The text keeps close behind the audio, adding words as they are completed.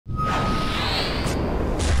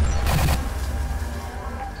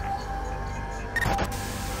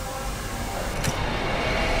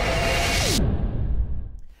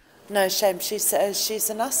No, shame. She's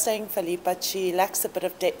a nice staying filly, but she lacks a bit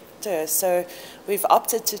of depth to her. So we've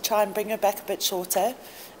opted to try and bring her back a bit shorter,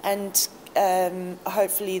 and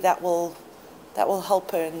hopefully that will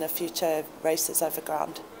help her in the future races over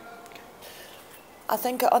ground. I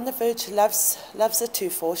think On the Verge loves a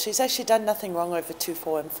 2-4. She's actually done nothing wrong over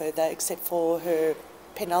 2-4 and further, except for her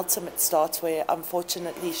penultimate start, where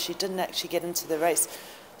unfortunately she didn't actually get into the race.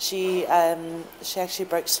 She actually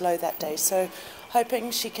broke slow that day. So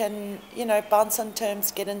hoping she can, bounce on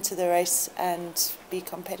terms, get into the race and be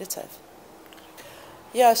competitive.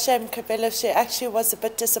 Yeah, shame. Cabello, she actually was a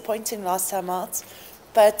bit disappointing last time out.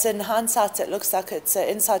 But in hindsight, it looks like it's an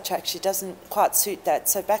inside track. She doesn't quite suit that.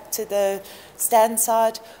 So back to the stand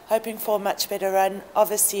side, hoping for a much better run.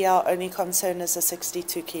 Obviously, our only concern is the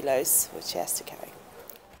 62 kilos, which she has to carry.